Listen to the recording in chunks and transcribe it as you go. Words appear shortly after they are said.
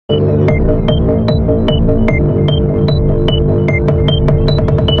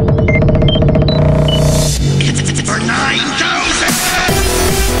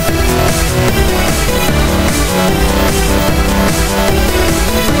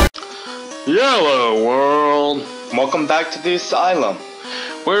Yellow world. Welcome back to the Asylum.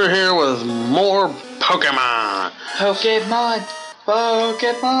 We're here with more Pokemon. Pokemon.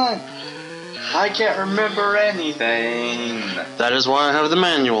 I can't remember anything. That is why I have the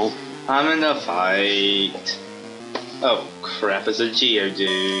manual. I'm in a fight. Oh crap, it's a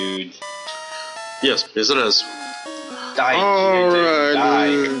Geodude. Yes, it is. Die, Geodude,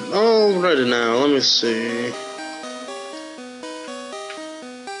 die. Alrighty now, let me see.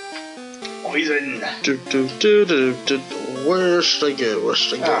 Poison. Where should I go?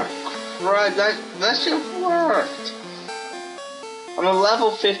 Oh crap, that should have worked. I'm a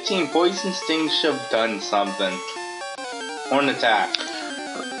level 15. Poison Sting should have done something. Or an attack.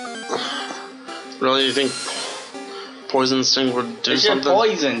 Really, you think Poison Sting would do It should have something?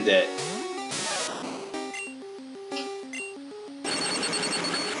 poisoned it.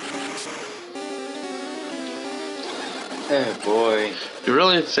 Oh boy. You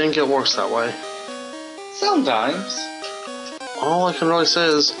really think it works that way? Sometimes. All I can really say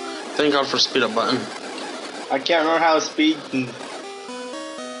is, thank God for speed up button. I can't remember how to speed.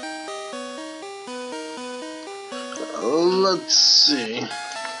 Let's see.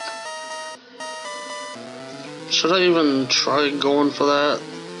 Should I even try going for that?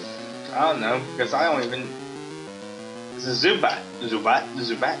 I don't know, because I don't even... It's a Zubat. Zubat.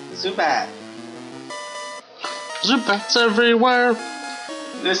 Zubats everywhere.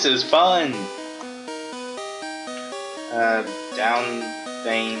 This is fun. Down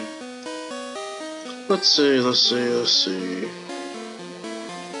vein. Let's see.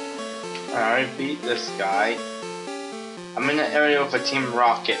 I beat this guy. I'm in an area with a Team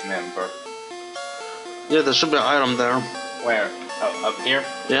Rocket member. Yeah, there should be an item there. Where? Oh, up here?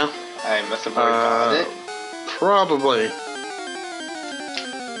 Yeah? I must have already got it. Probably.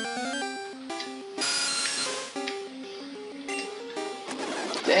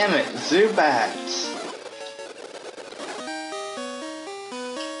 Damn it, Zubats.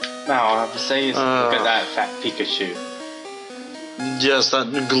 Now all I have to say is look at that fat Pikachu. Yes,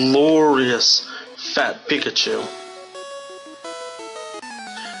 that glorious fat Pikachu.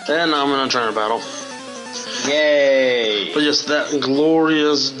 And now I'm in a trainer battle. Yay! But yes, that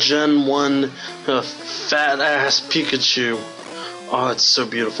glorious Gen 1 fat ass Pikachu. Oh, it's so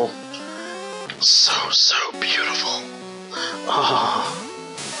beautiful. So beautiful. Oh.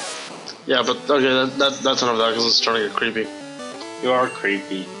 Yeah, but okay, that's enough of that because it's starting to get creepy. You are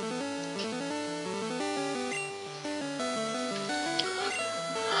creepy.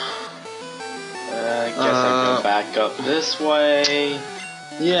 I guess I go back up this way.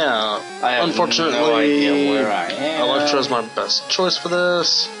 Yeah, I have unfortunately, no idea where I am. Electra is my best choice for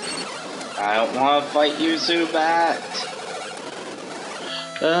this. I don't want to fight you, Zubat.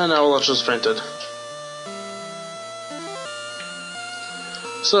 And now Electra's fainted.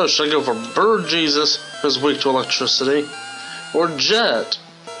 So, should I go for Bird Jesus, who's weak to electricity, or Jet,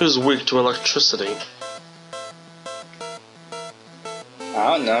 who's weak to electricity?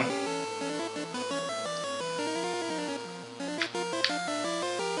 I don't know.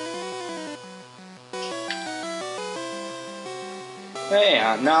 Hey,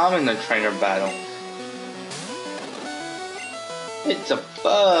 now I'm in the trainer battle. It's a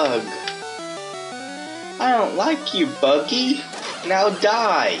bug. I don't like you, Buggy. Now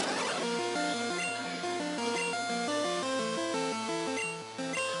die.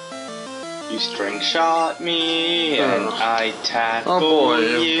 You string shot me, and I tackle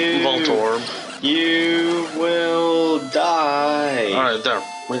you. Voltorb. You will die. Alright, there.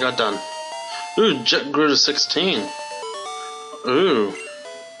 We got done. Ooh, Jet grew to 16. Ooh.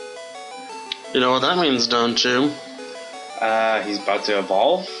 You know what that means, don't you? He's about to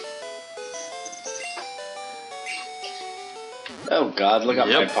evolve? Oh god, look at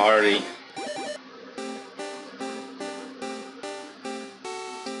my party.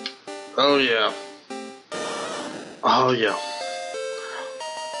 Oh yeah. Oh yeah.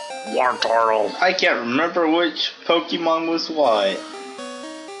 Wartortle. I can't remember which Pokemon was what.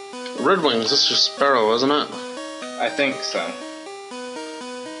 Red Wings, this is your Sparrow, isn't it? I think so.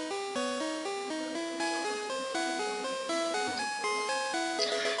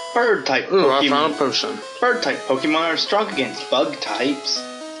 Bird type Pokemon. Ooh, I found a potion. Bird type Pokemon are strong against bug types.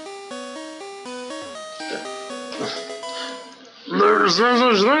 There's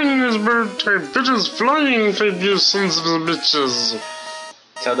no such thing as bird type. It is flying type, you sons of bitches.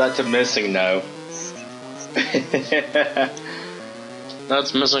 Tell that to Missing No.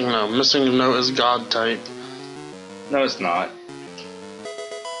 That's Missing No. Missing No is God type. No, it's not.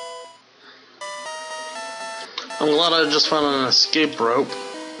 I'm glad I just found an escape rope.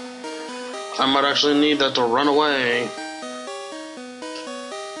 I might actually need that to run away.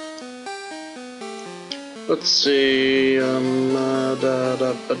 Let's see. I'll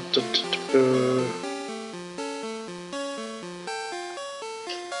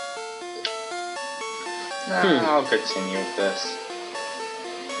continue with this.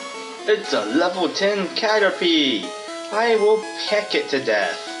 It's a level 10 Caterpie! I will peck it to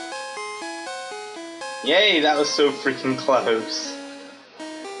death. Yay, that was so freaking close.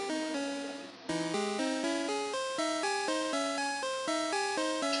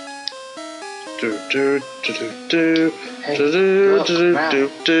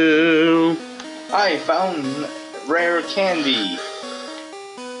 I found rare candy.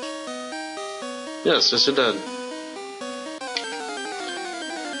 Yes, you did.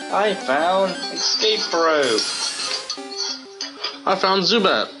 I found escape rope. I found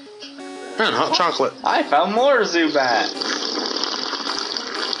Zubat. And hot chocolate. I found more Zubat.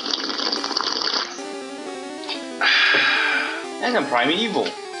 And a Primeval.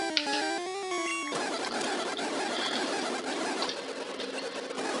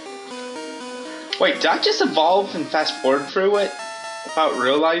 Wait, did I just evolve and fast forward through it without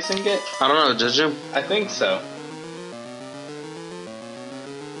realizing it? I don't know, did you? I think so.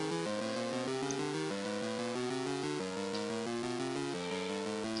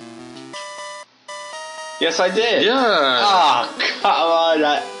 Yes, I did. Yeah. Oh, come on.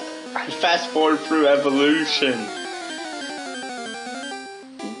 I fast forward through evolution.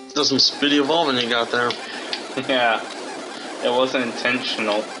 That's some speedy evolving you got there. Yeah. It wasn't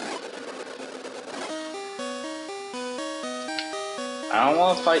intentional. I don't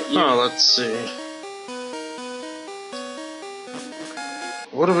want to fight you. Oh, let's see.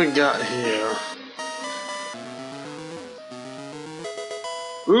 What do we got here?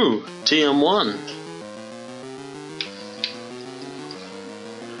 Ooh, TM1.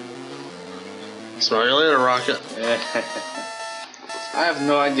 Smell you later, Rocket. I have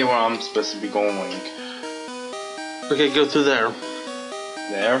no idea where I'm supposed to be going. Okay, go through there.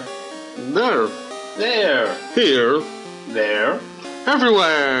 There. There. There. Here. There.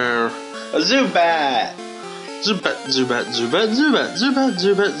 Everywhere. A Zubat. Zubat, Zubat, Zubat, Zubat, Zubat,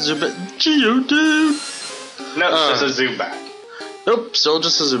 Zubat, Zubat, Geodude. No, it's just a Zubat. Nope, still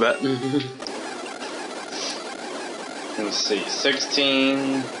just a Zubat. Let's see,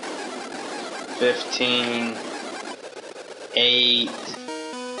 16, 15, 8,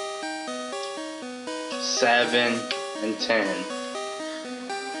 7, and 10.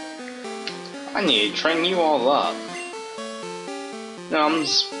 I need to train you all up. No, I'm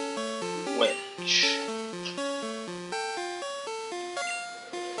just switch.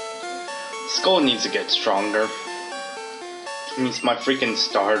 Skull needs to get stronger. He's my freaking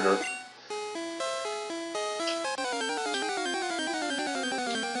starter.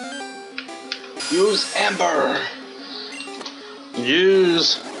 Use Amber.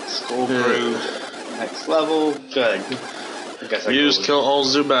 Use. Skull grew. Next level. Good. I guess I Use kill all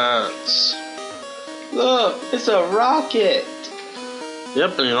Zubats. Look, it's a rocket.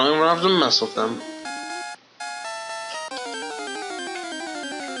 Yep, and you don't even have to mess with them.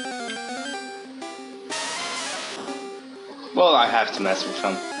 Well, I have to mess with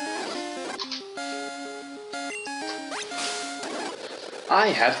him. I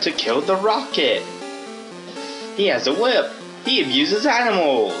have to kill the rocket. He has a whip. He abuses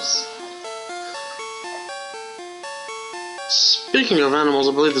animals. Speaking of animals,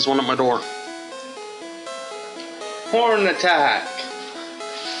 I believe there's one at my door. Horn attack.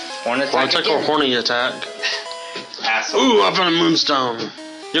 Horn attack. Well, attack or horny attack. Asshole. Ooh, I found a moonstone.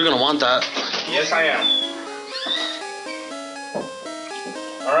 You're gonna want that. Yes, I am.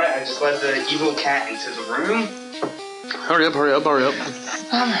 Alright, I just let the evil cat into the room. Hurry up, hurry up, hurry up.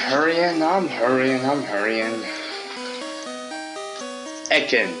 I'm hurrying.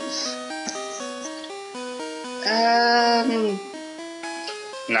 Ekans.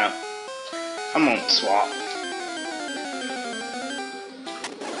 No. I won't swap.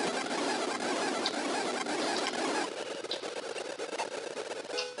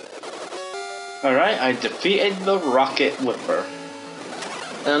 Alright, I defeated the Rocket Whipper.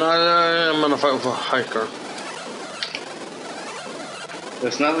 And I am gonna fight with a hiker.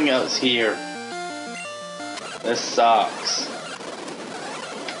 There's nothing else here. This sucks.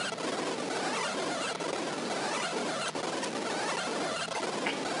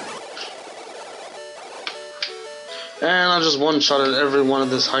 And I just one-shotted every one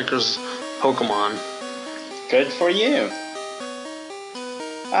of this hiker's Pokemon. Good for you.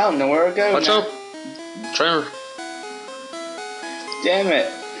 I don't know where to go. Watch now. out! Trainer. Damn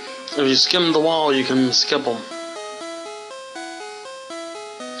it. If you skim the wall, you can skip them.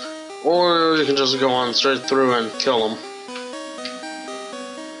 Or you can just go on straight through and kill them.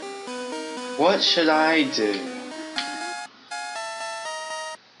 What should I do?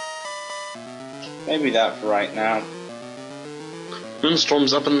 Maybe that for right now.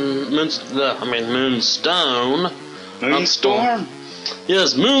 Moonstorm's up in Moonstone. Moonstorm?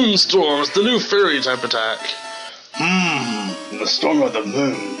 Yes, Moonstorm. It's the new fairy type attack. The storm of the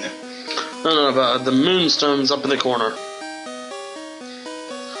moon. No, but the Moonstone's up in the corner.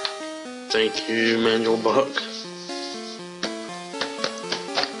 Thank you, manual book.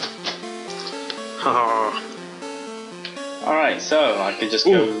 Haha. Alright, so I could just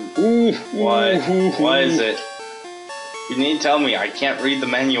go. What is it? You need to tell me. I can't read the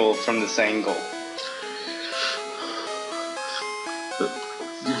manual from this angle.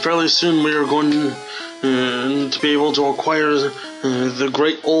 Fairly soon we are going to be able to acquire the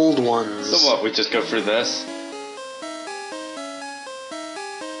great old ones. So what? We just go through this?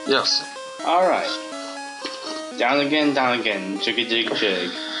 Yes. Alright. Down again, jiggy jig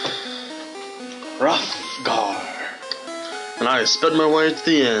jig. Rough guard. And I sped my way to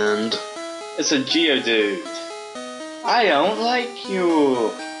the end. It's a Geodude. I don't like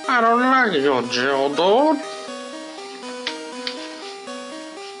you. I don't like your Geodude.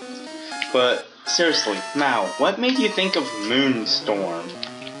 But seriously, Mao, what made you think of Moonstorm?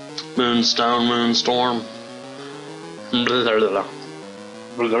 Moonstone, Moonstorm.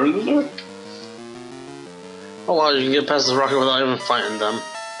 Oh wow, you can get past the rocket without even fighting them.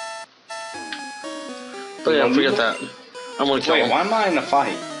 But yeah, forget that. I'm gonna kill Wait, him. why am I in a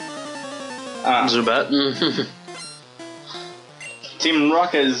fight? Zubat. Team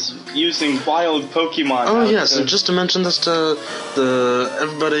Rocket is using wild Pokemon. Oh yes, and just to mention this to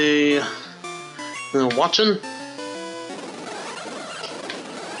everybody watching.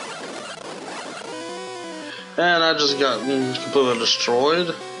 And I just got completely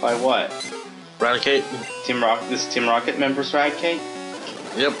destroyed. By what? Eradicate. This Team Rocket members Eradicate?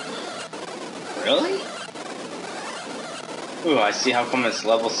 Yep. Really? Ooh, I see how come it's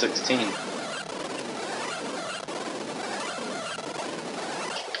level 16.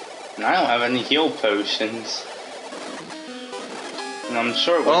 And I don't have any heal potions. And I'm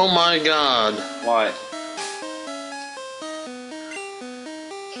sure it was... Oh my god. What?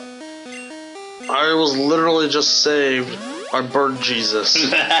 I was literally just saved by Bird Jesus.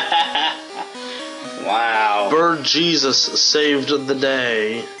 Wow. Bird Jesus saved the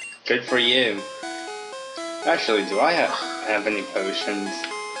day. Good for you. Actually, do I have any potions?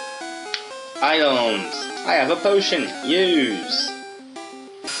 Items. I have a potion. Use.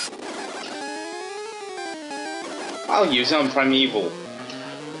 I'll use it on Primeval.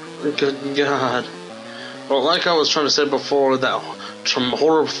 Good God. Well, like I was trying to say before, that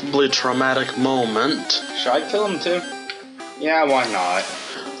horribly traumatic moment. Should I kill him too? Yeah, why not?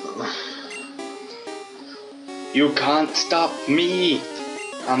 You can't stop me.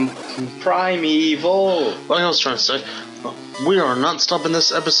 I'm Primeval. Like I was trying to say, we are not stopping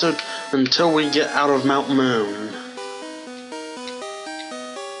this episode until we get out of Mount Moon.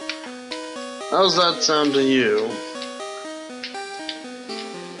 How's that sound to you?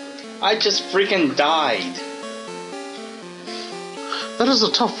 I just freaking died. That is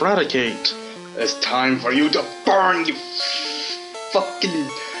a tough Eradicate. It's time for you to burn, you fucking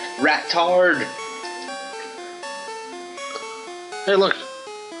rat-tard. Hey, look.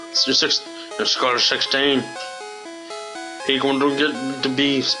 It's your score is 16. He going to get to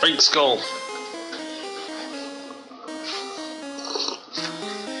be Spike Skull.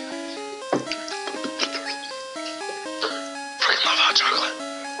 Freaking love hot chocolate.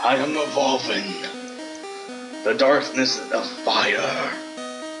 I am evolving. The darkness of fire.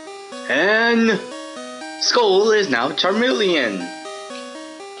 And Skull is now Charmeleon.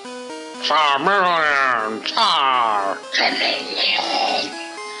 Charmeleon. Charmeleon.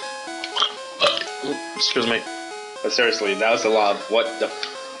 Excuse me. But seriously, that was a lot of what the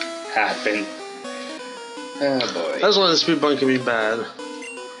happened. Oh boy. That's why the speed bump can be bad.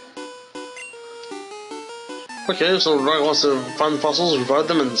 Okay, so Rocket wants to find fossils, revive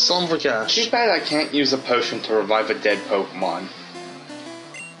them, and sell them for cash. Too bad I can't use a potion to revive a dead Pokemon.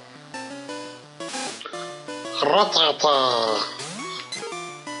 Ratata.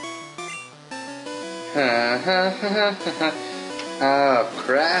 Oh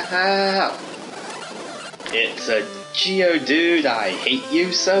crap! It's a Geodude, I hate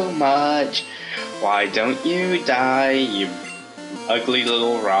you so much. Why don't you die, you ugly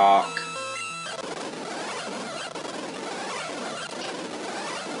little rock?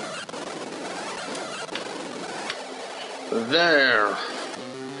 There.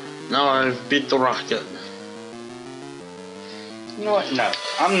 Now I've beat the Rocket. You know what? No,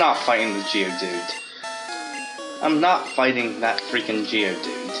 I'm not fighting the Geodude. I'm not fighting that freaking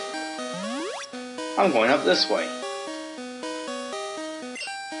Geodude. I'm going up this way.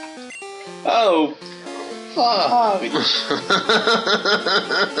 Oh, fuck.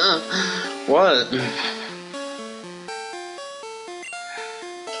 What?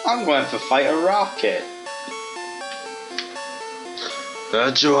 I'm going to fight a rocket.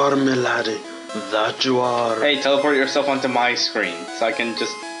 That you are, my laddie. That you are. Hey, teleport yourself onto my screen so I can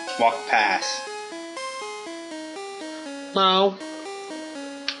just walk past. No.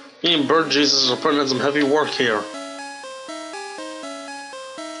 Me and Bird Jesus are putting in some heavy work here.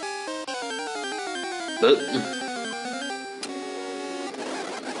 But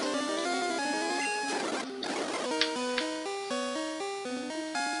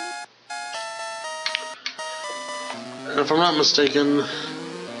if I'm not mistaken,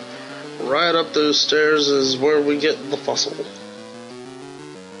 right up those stairs is where we get the fossil.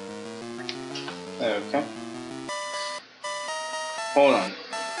 Okay. Hold on.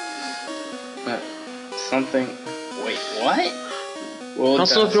 Something. Wait, what? Well,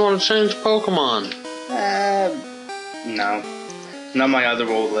 Also, if you want to change Pokemon. No. None of my other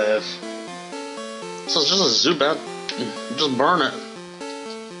will live. So it's just a Zubat. Just burn it.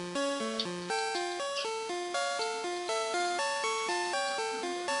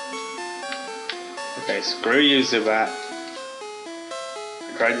 Okay, screw you, Zubat.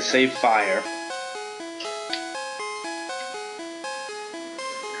 I tried to save fire.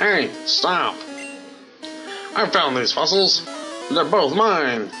 Hey, stop. I found these fossils. They're both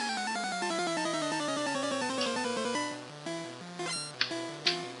mine.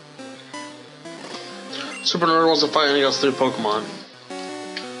 Super Nerd wants to fight any of us through Pokemon.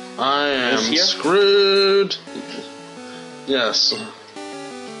 I am screwed. Yes.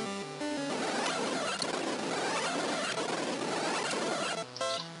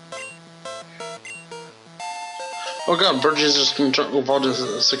 Oh god, Burgess just evolved to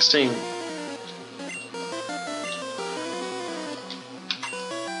 16.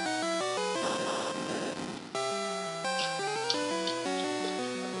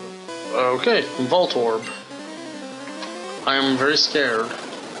 Okay, Voltorb. I am very scared.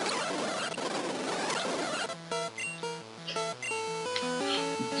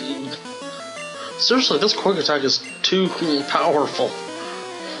 Seriously, this quick attack is too powerful.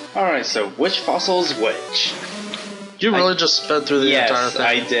 Alright, so which fossil is which? You really just sped through the entire thing.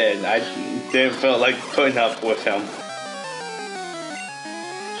 Yes, I did. I didn't feel like putting up with him.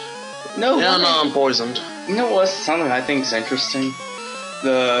 No, yeah, no, I'm poisoned. You know what's something I think is interesting?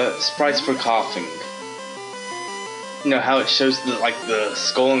 The sprites for coughing. You know how it shows the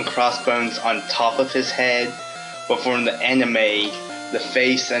skull and crossbones on top of his head, but from the anime, the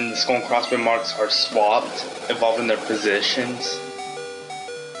face and the skull and crossbone marks are swapped, evolving their positions.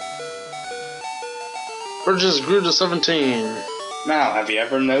 Burgess grew to 17. Now, have you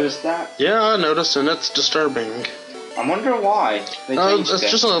ever noticed that? Yeah, I noticed, and it's disturbing. I wonder why they changed it's it.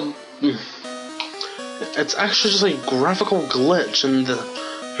 just a... It's actually just a graphical glitch in the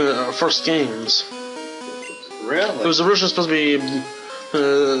first games. Really? It was originally supposed to be...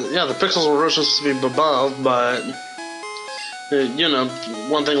 yeah, the pixels were originally supposed to be above, but... you know,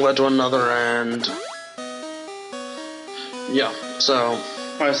 one thing led to another, and... yeah, so...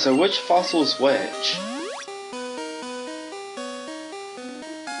 Alright, so which fossil is which?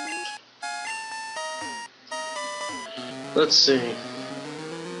 Let's see.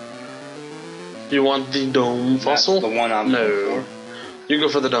 You want the dome fossil? That's the one I'm going for. You go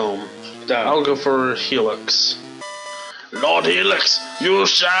for the dome. I'll go for Helix. Lord Helix, you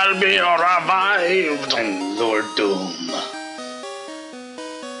shall be revived. And Lord Doom,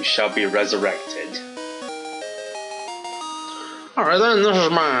 you shall be resurrected. Alright then, this is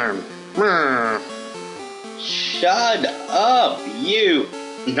mine. Shut up, you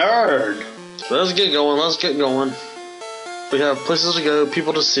nerd. Let's get going. We have places to go,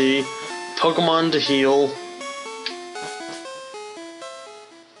 people to see, Pokemon to heal.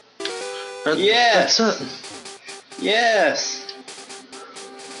 Yes! That's it. Yes!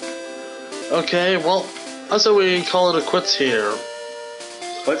 Okay, well, I say we call it a quits here.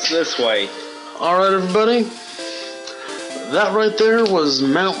 What's this way? Alright, everybody. That right there was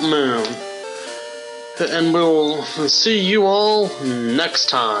Mount Moon. And we'll see you all next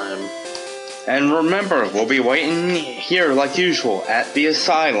time. And remember, we'll be waiting here like usual at the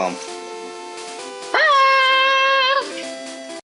Asylum.